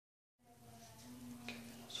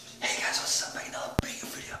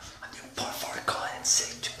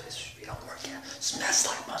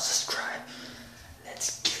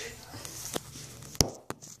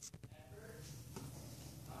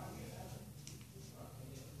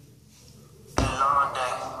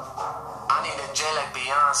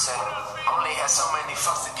Beyonce. Only had so many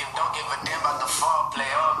fucks to give, don't give a damn about the foreplay,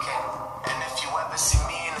 okay. And if you ever see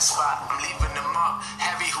me in the spot, I'm leaving them up.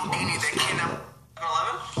 Heavy Houdini, they can't.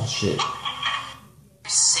 11? Shit. Every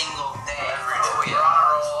single day. We're on a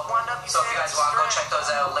roll. So if you guys want, go check those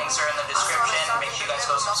out. Links are in the description. Make sure you guys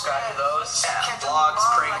go subscribe to those. Vlogs,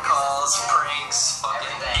 prank calls, pranks, fucking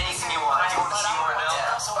anything you want. If you want to see more of it,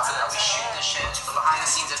 that's how we shoot this shit. The behind the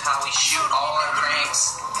scenes of how we shoot all our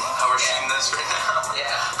pranks. How we're shooting this right now.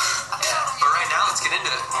 Yeah. But right now, let's get into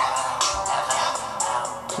it.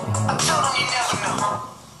 I told him you never know.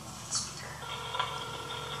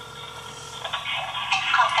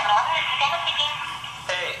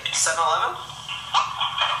 Hey, 7-Eleven?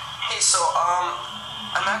 Hey, so,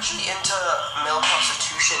 I'm actually into male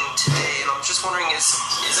prostitution today, and I'm just wondering, is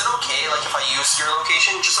it okay, like, if I use your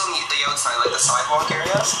location just on the outside, like the sidewalk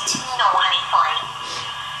areas? No, honey, fine.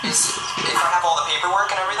 If I have all the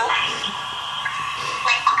paperwork and everything?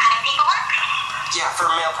 Like, what kind of paperwork? Yeah,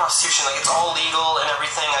 for male prostitution, like, it's all legal and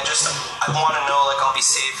everything. I want to know, like, I'll be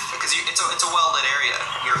safe, because it's a well-lit area,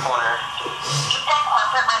 your corner. You've done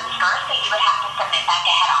corporate runs first, so you would have to submit that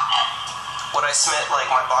to head office. Would I submit,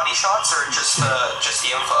 like, my body shots, or just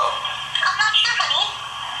the info? I'm not sure, honey.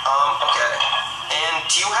 Okay. And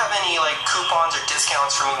do you have any, like, coupons or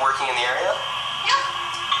discounts for me working in the area? No.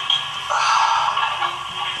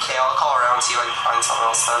 Okay, I'll call around and see if I can find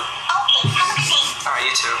something else then. Okay, have a good day. Alright,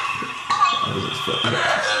 you too.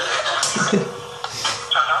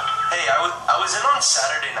 Hey, I was in on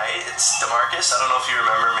Saturday night. It's DeMarcus. I don't know if you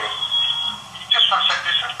remember me. Just one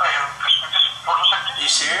second, sir. Just photo sector. You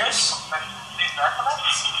serious? Please back for that.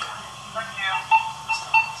 Thank you.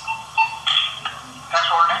 Thanks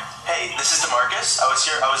for holding. Hey, this is DeMarcus. I was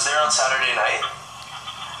there on Saturday night.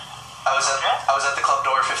 I was at the Club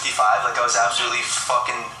Door 55. Like, I was absolutely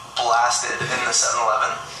fucking blasted in the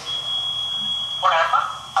 7-Eleven. What happened?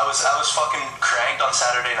 I was fucking cranked on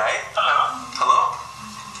Saturday night. Hello? Hello?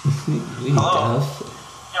 He's Hello? deaf.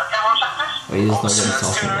 Yeah, can one second, please? Or he's just not Sir, gonna that's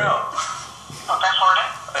talk two in a about row. Oh, thanks for holding.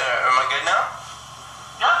 Am I good now?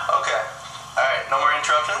 Yeah? Okay. Alright, no more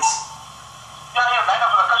interruptions? Yeah, line up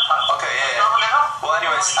for the customers. Okay, yeah. Trouble later? Well,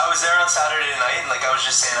 anyways, I was there on Saturday night, and like I was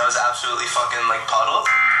just saying, I was absolutely fucking like puddled.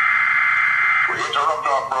 We interrupt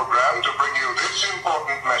our program to bring you this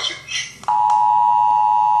important message.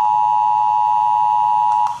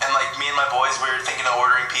 And like me and my boys, we were thinking of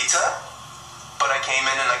ordering pizza, but I came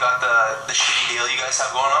in and I got the shitty deal you guys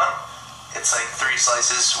have going on. It's like 3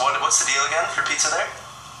 slices. What's the deal again for pizza there?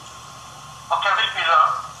 Okay, which pizza?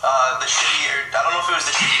 The shitty, or I don't know if it was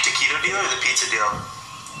the shitty taquito deal or the pizza deal.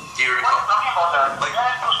 Do you What are you recall? talking about that? Like-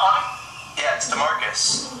 Yeah, who's calling? Yeah, it's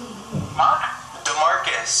DeMarcus. Mark?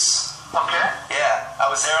 DeMarcus. Okay. Yeah,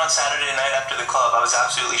 I was there on Saturday night after the club. I was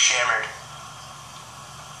absolutely shammered.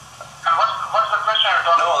 And what's the question you're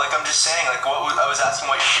talking No, like I'm just saying, like I was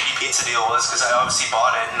asking what your shitty pizza deal was because I obviously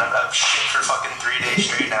bought it and I've shit for fucking 3 days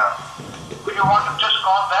straight now. You want to just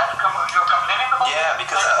call back? You're complaining about it? Yeah,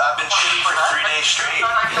 because I've been shitting for 3 days straight.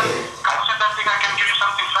 I said that thing I can give you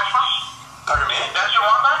something fresh one? Pardon me? Yes, you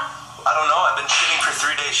want that? I don't know. I've been shitting for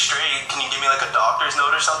 3 days straight. Can you give me like a doctor's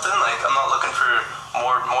note or something? Like I'm not looking for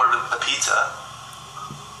more of the pizza.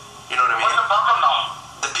 You know what I What's mean? the problem now?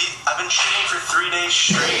 I've been shitting for 3 days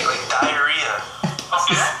straight, like diarrhea.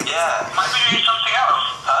 Okay. Yeah. Maybe you need something else.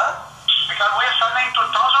 Huh? Because we are sending to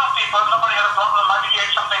thousands of people, nobody has a problem, maybe you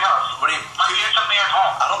ate something else. What do you? Maybe you ate something at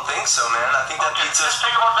home. I don't think so, man. I think that Okay, pizza's. just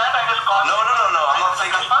think about that and just call No. I'm not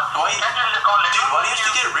thinking. Why? Can you just call later? Dude, why do you have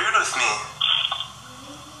to get rude with me?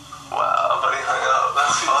 Wow, buddy hung up.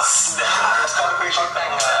 That's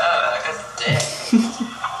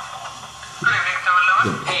Good evening,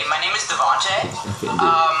 7-Eleven. Hey, my name is Devontae.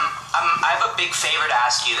 I have a big favor to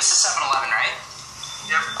ask you. This is 7-Eleven, right?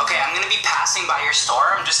 Yep. Okay, I'm gonna be passing by your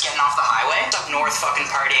store. I'm just getting off the highway. It's up north fucking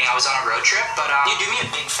partying. I was on a road trip, but can you do me a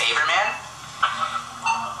big favor, man?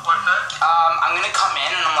 What's that? I'm gonna come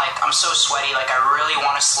in and I'm so sweaty, like I really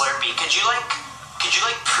want a Slurpee. Could you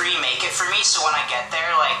pre-make it for me so when I get there,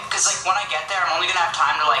 cause when I get there, I'm only gonna have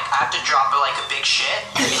time to I have to drop a big shit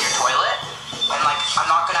in your toilet, and I'm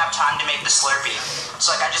not gonna have time to make the Slurpee.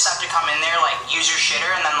 So I just have to come in there, use your shitter,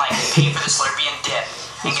 and then pay for the Slurpee and dip,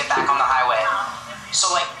 and get back on the highway. So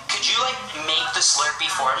could you make the Slurpee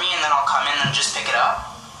for me, and then I'll come in and just pick it up?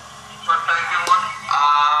 What size you want?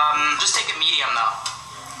 Just take a medium though.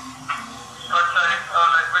 What size?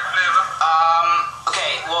 Which flavor?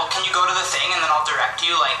 Okay, well, can you go to the thing and then I'll direct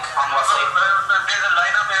you, on what flavor? There's a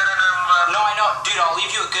lineup here and I'm... No, I know. Dude, I'll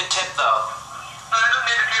leave you a good tip, though. I don't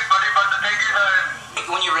need a tip, buddy, but the thing is,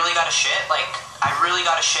 When you really gotta shit, I really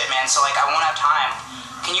gotta shit, man, so, I won't have time.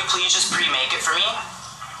 Can you please just pre-make it for me?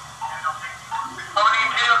 Okay, How many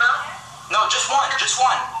Imperial there? No, just one.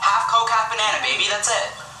 Half Coke, half banana, baby. That's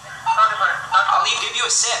it. Okay, fine. I'll give you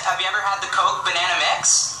a sip. Have you ever had the Coke banana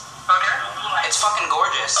mix? Okay. It's fucking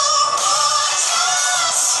gorgeous.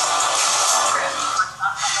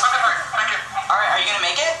 Okay, fine. Thank you. All right, are you gonna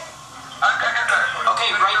make it? I can try.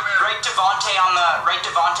 Okay, write Devontae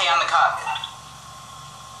on the cup.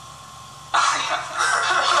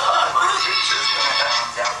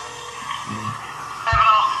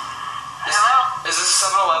 Hello? Is this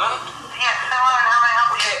 7-Eleven? Yes, hello, and how may I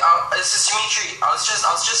help you? Okay, this is Dimitri. I was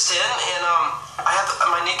just in, and I had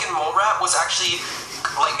my naked mole rat was actually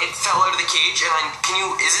like it fell out of the cage, and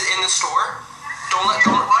is it in the store? Don't.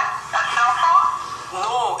 What? A cell phone?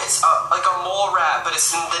 No, it's like a mole rat, but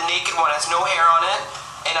it's the naked one. It has no hair on it,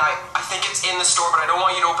 and I think it's in the store, but I don't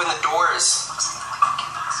want you to open the doors.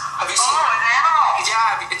 Have you seen? Oh, an animal.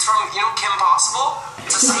 Yeah, it's from Kim Possible.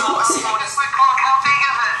 It's a single one. Quick look, how big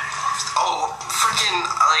is it? Oh, freaking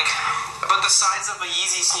like about the size of a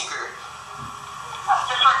Yeezy sneaker.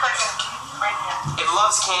 Just for a second. Right here. It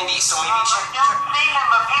loves candy, so maybe I check. don't see him,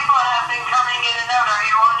 but people have been coming in and out. Are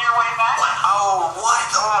you on your way back? Oh, what?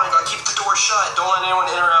 Oh my god, keep the door shut. Don't let anyone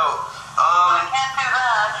in or out. I can't do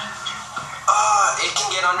that. It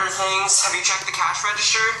can get under things. Have you checked the cash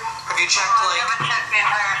register? Have you checked, I like... haven't checked the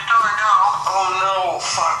entire store, no. Oh no,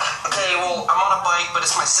 fuck. Okay, well, I'm on a bike, but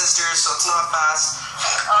it's my sister's, so it's not fast.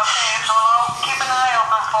 Okay, so I'll keep an eye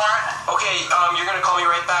open for it. Okay, you're gonna call me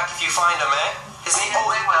right back if you find him, eh? His name... Yes,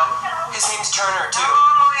 I will. His name's Turner, How too.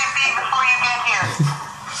 long will you be before you get here?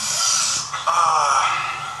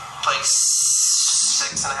 Like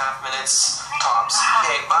 6.5 minutes, tops.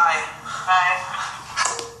 Okay, bye. Bye.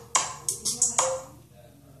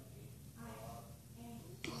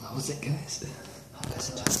 That was it, guys.